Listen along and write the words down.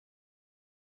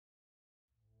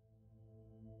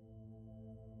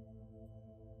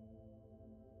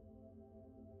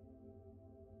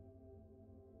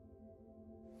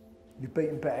You've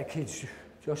beaten better kids.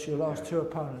 Josh, your last two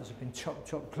opponents have been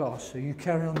top class, so you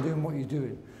carry on doing what you're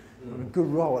doing. You're on a good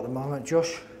roll at the moment,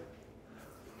 Josh.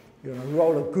 You're on a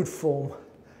roll of good form.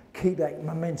 Keep that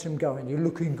momentum going. You're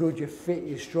looking good, you're fit,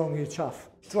 you're strong, you're tough.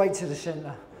 Straight to the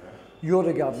centre. You're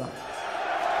the governor.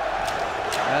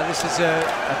 This is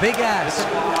a big ask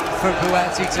for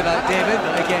Buatsi tonight, David,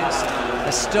 against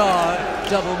a star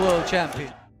double world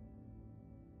champion.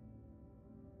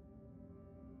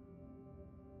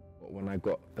 When I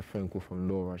got the phone call from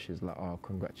Laura, she was like, "Oh,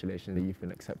 congratulations, you've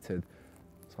been accepted."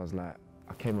 So I was like,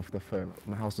 I came off the phone,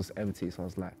 my house was empty, so I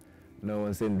was like, no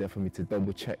one's in there for me to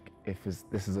double check if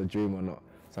this is a dream or not.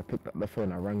 So I picked up the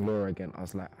phone, I rang Laura again. I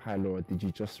was like, "Hi Laura, did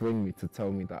you just ring me to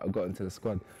tell me that I got into the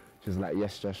squad?" She was like,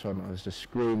 "Yes, Josh." I was just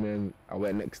screaming. I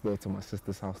went next door to my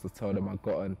sister's house to tell them I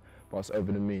got on, but I was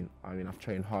over the moon. I mean, I've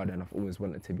trained hard and I've always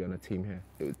wanted to be on a team here.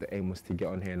 The aim was to get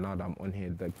on here. Now that I'm on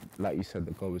here, like you said,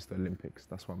 the goal is the Olympics.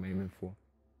 That's what I'm aiming for.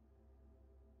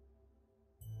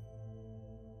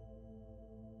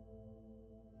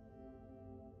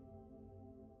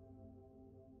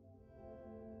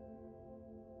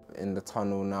 In the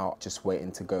tunnel now, just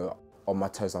waiting to go. On my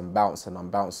toes, I'm bouncing,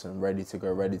 ready to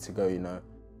go, you know.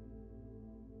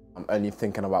 I'm only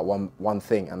thinking about one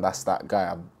thing, and that's that guy.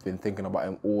 I've been thinking about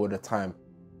him all the time.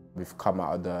 We've come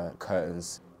out of the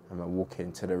curtains and I walk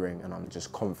into the ring and I'm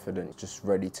just confident, just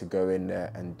ready to go in there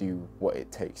and do what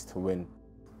it takes to win.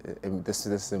 This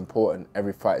is important.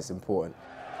 Every fight is important.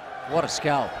 What a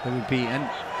scalp it would be. And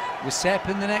with Sepp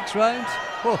in the next round,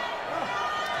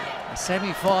 a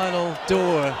semi-final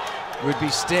door would be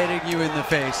staring you in the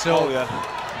face. So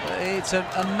it's a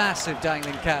massive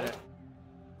dangling carrot.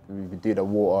 You do the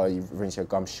water, you rinse your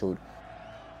gum shield.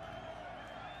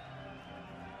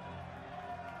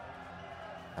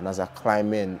 And as I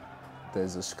climb in,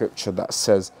 there's a scripture that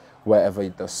says, "Wherever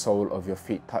the sole of your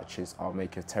feet touches, I'll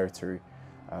make your territory."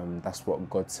 That's what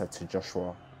God said to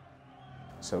Joshua.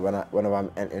 So whenever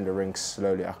I'm entering the ring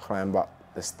slowly, I climb up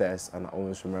the stairs and I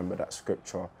always remember that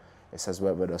scripture. It says,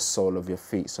 "Wherever the sole of your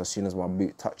feet." So as soon as my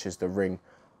boot touches the ring,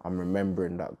 I'm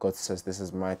remembering that God says, this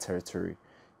is my territory,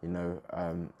 you know,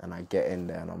 and I get in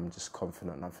there and I'm just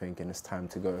confident and I'm thinking it's time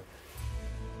to go.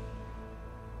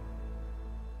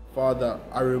 Father,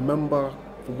 I remember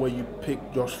where you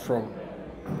picked Josh from.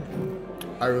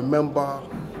 I remember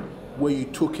where you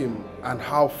took him and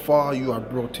how far you have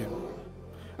brought him.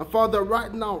 And Father,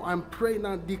 right now I'm praying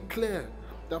and declare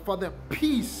that, Father,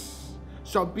 peace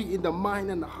shall be in the mind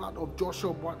and the heart of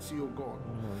Joshua Buatsi, oh God.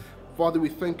 Father, we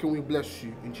thank you and we bless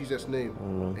you in Jesus' name.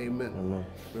 Amen. Amen.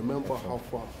 Remember how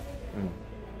far.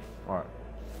 All right.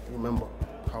 Remember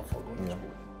how far God has brought.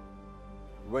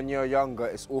 When you're younger,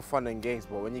 it's all fun and games,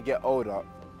 but when you get older,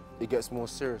 it gets more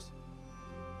serious.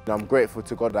 And I'm grateful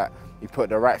to God that He put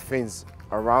the right things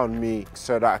around me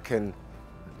so that I can,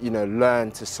 you know,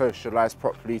 learn to socialize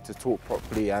properly, to talk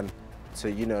properly, and to,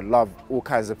 you know, love all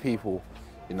kinds of people.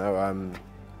 You know,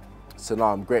 so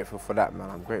now I'm grateful for that, man.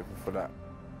 I'm grateful for that.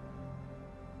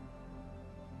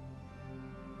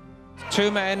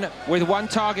 Two men with one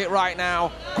target right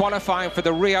now, qualifying for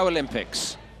the Rio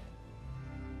Olympics.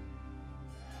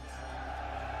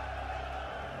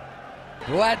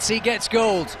 Buatsi gets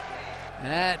gold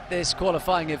at this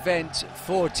qualifying event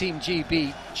for Team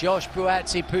GB. Josh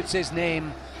Buatsi puts his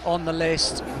name on the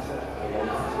list.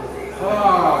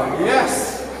 Ah, yes!